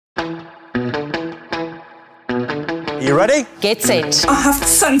You ready? Get set. I have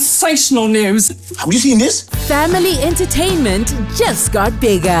sensational news. Have you seen this? Family entertainment just got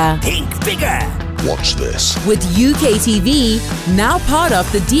bigger. Think bigger. Watch this. With UKTV now part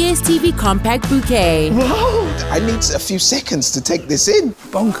of the DStv compact bouquet. Whoa! I need a few seconds to take this in.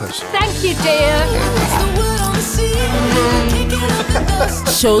 Bonkers. Thank you, dear.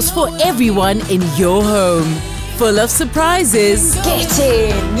 Shows for everyone in your home. Full of surprises. Get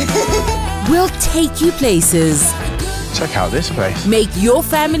in. We'll take you places. Check out this place. Make your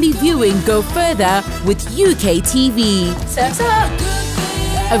family viewing go further with UKTV. Surf's up.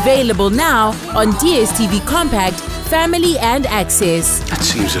 Available now on DStv Compact, Family and Access. That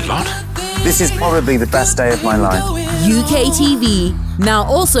seems a lot. This is probably the best day of my life. UKTV, now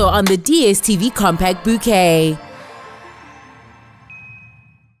also on the DStv Compact Bouquet.